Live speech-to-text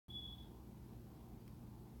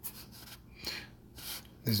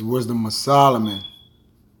This is Wisdom of Solomon,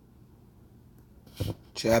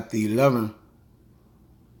 chapter 11,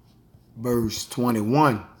 verse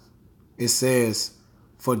 21. It says,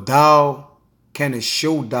 "For thou canst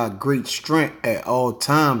show thy great strength at all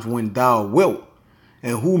times when thou wilt,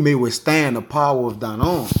 and who may withstand the power of thine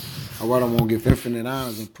arm." All right, I want to give infinite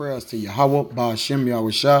honors and prayers to Yahweh, Ba'ashem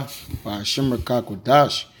Yahushua, Ba'ashem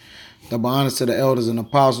Rakakwadash. Double honors to the elders and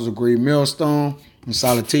apostles of Great Millstone, and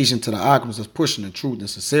salutation to the Akams that's pushing the truth and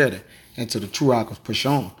sincerity, and to the true Akams push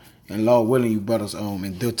on. And Lord willing, you brothers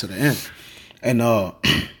endure to the end. And I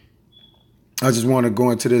just want to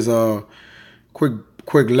go into this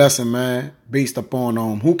quick lesson, man, based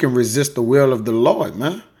upon who can resist the will of the Lord,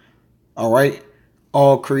 man. All right,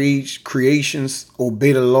 all creations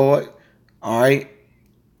obey the Lord. All right,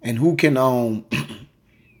 and who can well,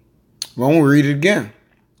 I'm gonna read it again.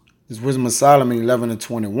 This Wisdom of Solomon 11 and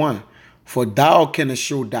 21. "For thou canst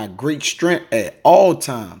show thy great strength at all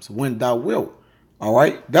times when thou wilt." All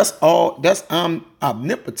right. That's all. That's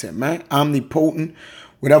omnipotent, man. Omnipotent,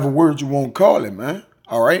 whatever word you want to call it, man.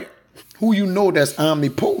 All right. Who you know that's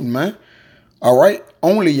omnipotent, man? All right.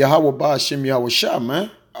 Only Yahweh Ba'ashem Yahushua, man.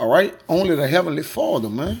 All right. Only the Heavenly Father,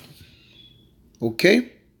 man.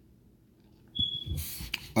 Okay.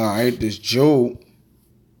 All right. This Job.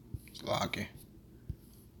 Okay.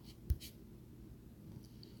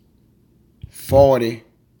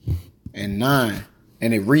 40:9,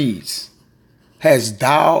 and it reads, "Hast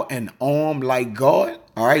thou an arm like God?"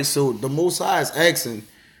 All right, so the Most High is asking,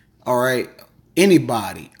 all right,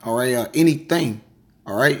 anybody, all right, anything,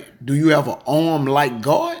 all right, do you have an arm like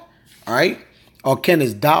God? All right, or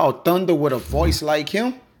canst thou thunder with a voice like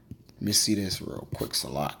him? Let me see this real quick,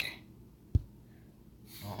 Salaki.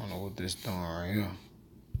 I don't know what this doing right here.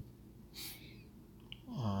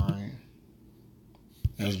 All right.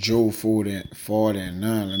 That's Job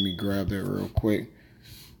 40:9. Let me grab that real quick.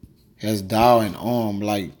 "Has thou an arm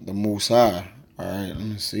like the Most High?" All right, let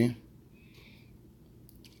me see.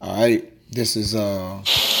 All right, this is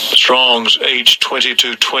Strong's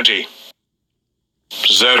H2220.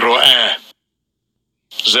 0A.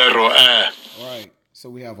 All right,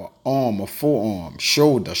 so we have an arm, a forearm,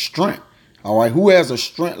 shoulder, strength. All right, who has a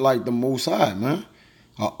strength like the Most High, man?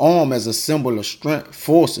 An arm as a symbol of strength,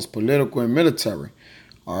 forces, political and military.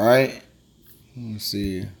 All right, let me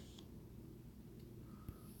see.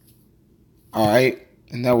 All right,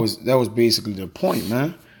 and that was basically the point,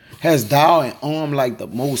 man. "Has thou an arm like the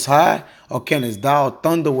Most High, or canst thou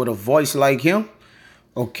thunder with a voice like him?"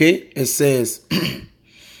 Okay, it says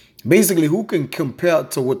basically, who can compare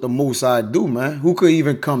to what the Most High do, man? Who could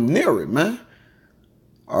even come near it, man?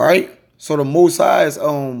 All right, so the Most High is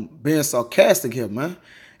being sarcastic here, man.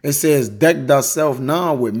 It says, "Deck thyself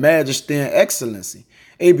now with majesty and excellency."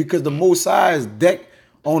 Hey, because the Most High is decked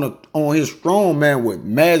on his throne, man, with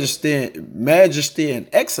majesty and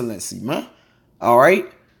excellency, man. All right,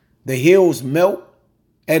 the hills melt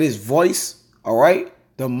at his voice. All right,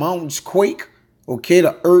 the mountains quake. Okay,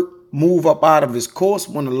 the earth move up out of his course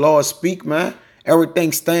when the Lord speak, man.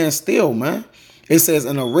 Everything stands still, man. It says,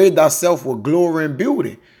 "And array thyself with glory and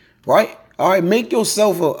beauty." Right. All right, make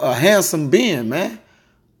yourself a handsome being, man.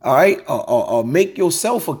 All right, or make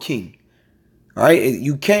yourself a king. All right,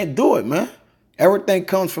 you can't do it, man. Everything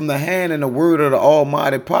comes from the hand and the word of the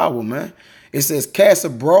Almighty power, man. It says, "Cast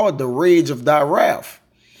abroad the rage of thy wrath,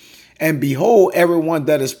 and behold everyone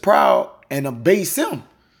that is proud, and abase him."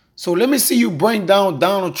 So let me see you bring down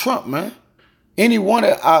Donald Trump, man. Anyone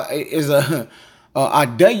that is I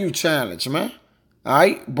dare you challenge, man. All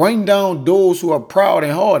right, bring down those who are proud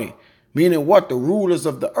and haughty, meaning what? The rulers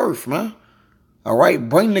of the earth, man. All right,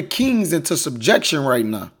 bring the kings into subjection right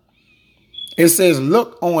now. It says,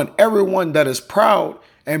 "Look on everyone that is proud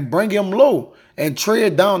and bring him low, and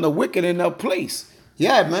tread down the wicked in their place."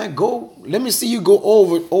 Yeah, man, go. Let me see you go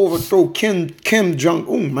overthrow Kim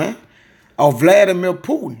Jong-un, man, or Vladimir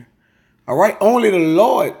Putin. All right, only the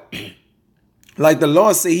Lord, like the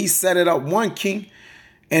Lord said, he set it up one king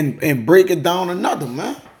and break it down another,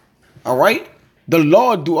 man. All right, the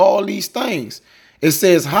Lord do all these things. It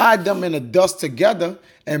says, "Hide them in the dust together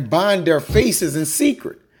and bind their faces in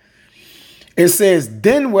secret." It says,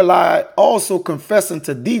 "Then will I also confess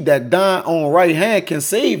unto thee that thine own right hand can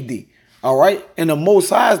save thee." All right. And the Most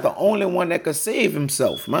High is the only one that can save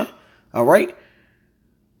himself, man. All right.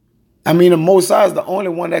 I mean, the Most High is the only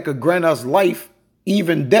one that could grant us life,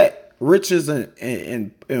 even death, riches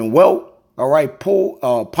and wealth. All right.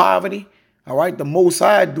 Poverty. All right. The Most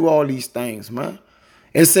High do all these things, man.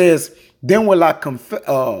 It says, "Then will I confess."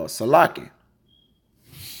 Salaki.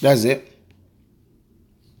 That's it.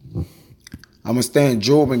 I'm going to stay in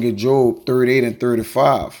Job and get Job 38 and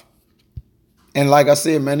 35. And like I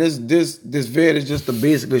said, man, this vid is just to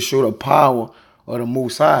basically show the power of the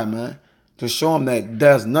Most High, man. To show him that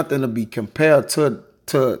there's nothing to be compared to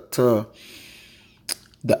the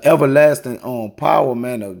everlasting power,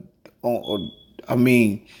 man. I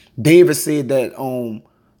mean, David said that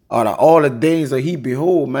out of all the things that he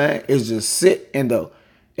behold, man, is just sit in the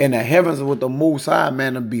heavens with the Most High,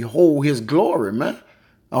 man, and behold his glory, man.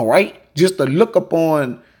 All right, just to look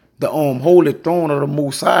upon the holy throne of the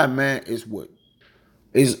Most High, man, is what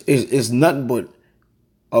is nothing but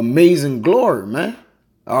amazing glory, man.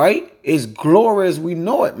 All right, it's glory as we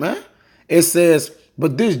know it, man. It says,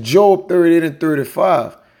 but this Job 38 and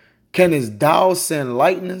 35, can his thou send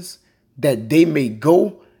lightnings that they may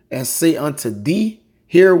go and say unto thee,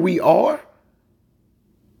 here we are?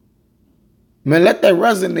 Man, let that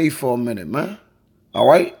resonate for a minute, man. All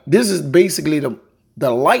right, this is basically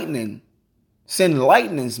the lightning, send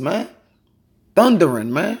lightnings, man,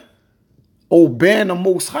 thundering, man, obeying the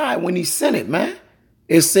Most High when he sent it, man.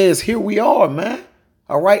 It says, here we are, man.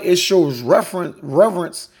 All right, it shows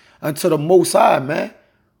reverence unto the Most High, man,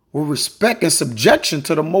 with respect and subjection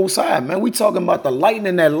to the Most High, man. We talking about the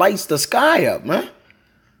lightning that lights the sky up, man.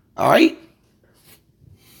 All right,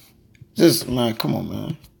 just, man, come on,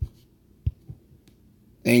 man.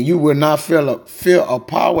 And you will not feel a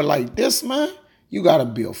power like this, man. You gotta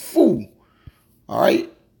be a fool. All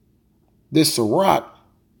right, this Sirach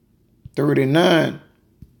 39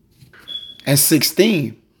 and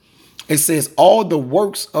 16. It says, all the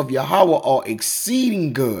works of Yahweh are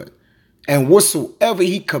exceeding good, and whatsoever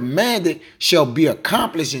he commanded shall be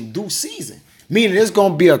accomplished in due season. Meaning it's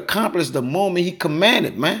going to be accomplished the moment he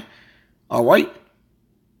commanded, man. All right.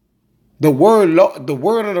 The word of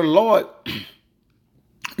the Lord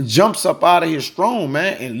jumps up out of his throne,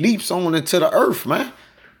 man, and leaps on into the earth, man.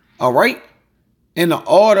 All right. In the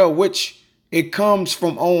order which it comes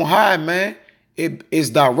from on high, man. It is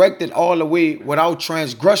directed all the way without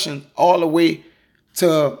transgression, all the way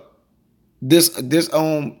to this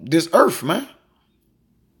earth, man.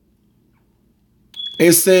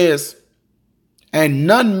 It says, and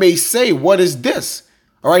none may say, what is this?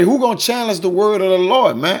 All right, who gonna challenge the word of the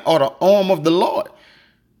Lord, man, or the arm of the Lord?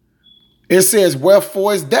 It says,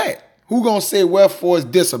 wherefore is that? Who gonna say, wherefore is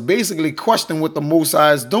this? Or basically question what the Most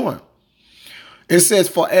High is doing. It says,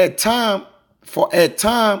 for at time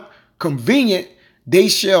convenient, they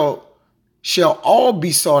shall all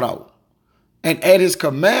be sought out. And at his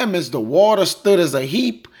commandments, the water stood as a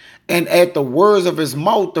heap, and at the words of his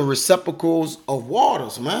mouth, the receptacles of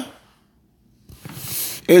waters, man.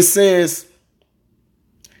 It says,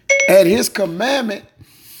 at his commandment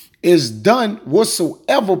is done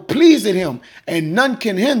whatsoever pleased him, and none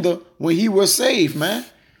can hinder when he was saved, man.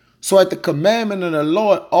 So at the commandment of the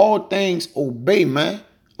Lord, all things obey, man.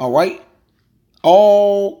 All right.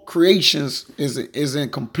 All creations is in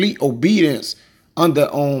complete obedience under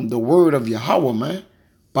the word of Yahweh, man.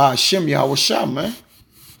 By Hashem Yahweh Shah, man.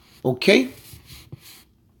 Okay?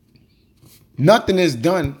 Nothing is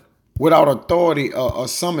done without authority or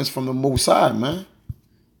summons from the Most High, man.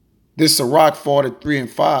 This Sirach 43 and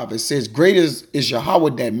 5. It says, great is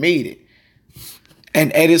Yahweh that made it,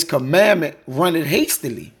 and at his commandment run it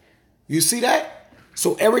hastily. You see that?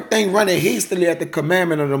 So everything running hastily at the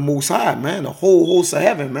commandment of the Most High, man. The whole host of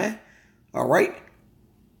heaven, man. All right?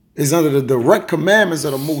 Is under the direct commandments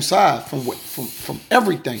of the Most High from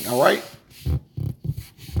everything, all right?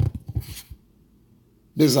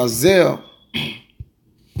 There's Isaiah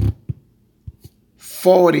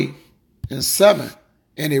 40 and 7.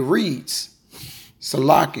 And it reads,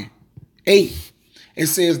 Salaki 8. It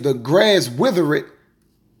says, the grass withereth,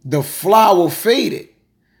 the flower faded,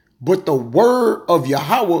 but the word of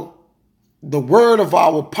Yahweh, the word of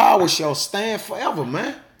our power shall stand forever,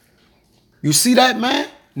 man. You see that, man?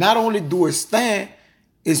 Not only do it stand,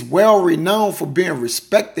 it's well renowned for being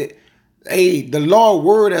respected. Hey, the Lord's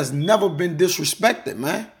word has never been disrespected,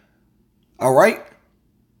 man. All right?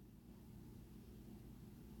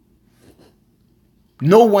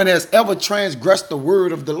 No one has ever transgressed the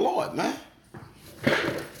word of the Lord, man.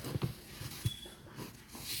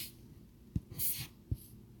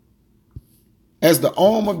 As the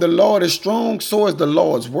arm of the Lord is strong, so is the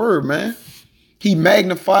Lord's word, man. He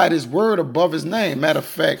magnified his word above his name. Matter of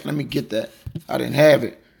fact, let me get that. I didn't have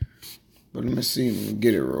it. But let me see. Let me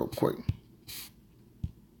get it real quick.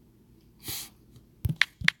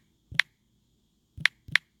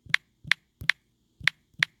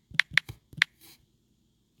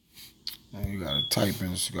 Man, you gotta type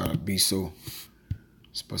in. You gotta be so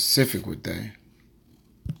specific with that.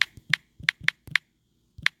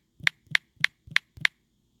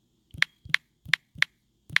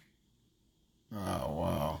 Oh,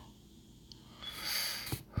 wow.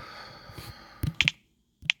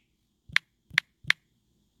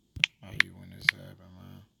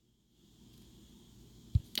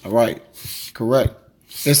 All right. Correct.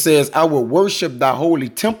 It says, I will worship thy holy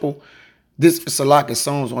temple. This is Salak,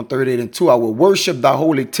 Psalms 138:2. I will worship thy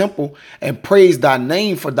holy temple and praise thy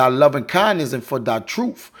name for thy loving kindness and for thy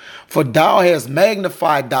truth. For thou hast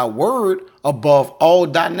magnified thy word above all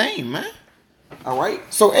thy name, man. All right.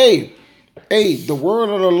 So, hey, the word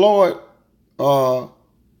of the Lord,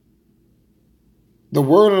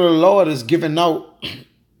 is given out,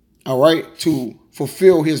 all right, to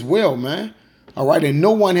fulfill his will, man. All right. And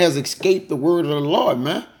no one has escaped the word of the Lord,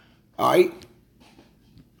 man. All right.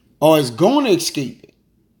 Or is going to escape it.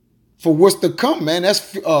 For what's to come, man.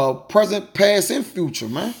 That's present, past, and future,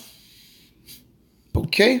 man.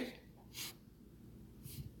 Okay.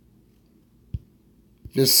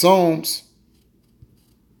 This Psalms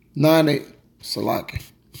 90, Salaki.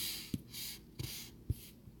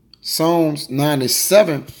 Psalms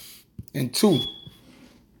 97:2.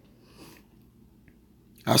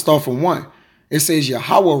 I start from 1. It says,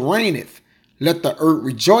 Yahweh reigneth. Let the earth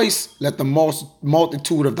rejoice. Let the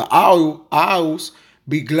multitude of the isles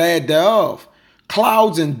be glad thereof.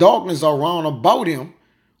 Clouds and darkness are round about him.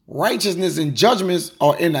 Righteousness and judgments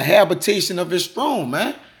are in the habitation of his throne,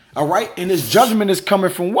 man. All right. And his judgment is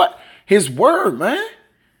coming from what? His word, man.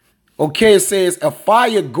 Okay. It says, a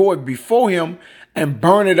fire goeth before him and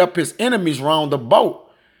burneth up his enemies round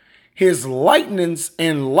about. His lightnings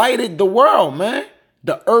enlighted the world, man.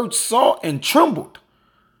 The earth saw and trembled.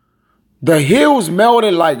 The hills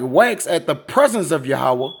melted like wax at the presence of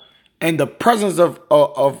Yahweh and the presence of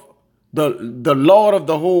the Lord of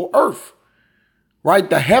the whole earth. Right?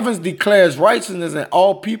 The heavens declares righteousness and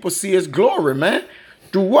all people see his glory, man.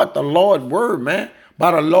 Through what? The Lord word, man.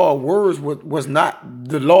 By the Lord words was not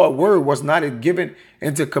given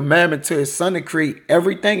into commandment to his son to create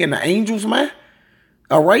everything and the angels, man.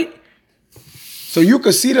 All right. So you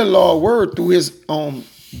can see the Lord word through his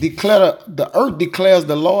the earth declares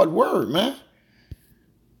the Lord word, man.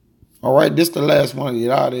 All right, this the last one to get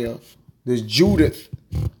out of there. This Judith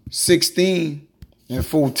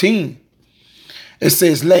 16:14. It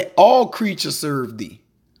says, let all creatures serve thee,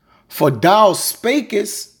 for thou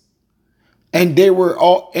spakest, and they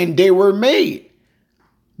were made.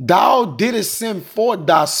 Thou didst send forth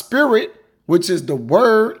thy spirit, which is the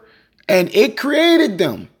word, and it created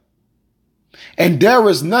them. And there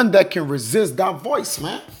is none that can resist thy voice,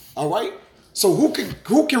 man. All right. So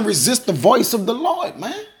who can resist the voice of the Lord,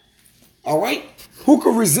 man? All right. Who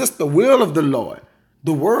can resist the will of the Lord?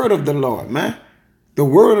 The word of the Lord, man. The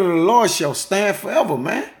word of the Lord shall stand forever,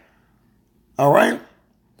 man. All right.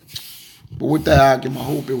 But with that argument, I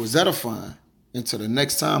hope it was edifying. Until the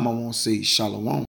next time, I want to say shalom.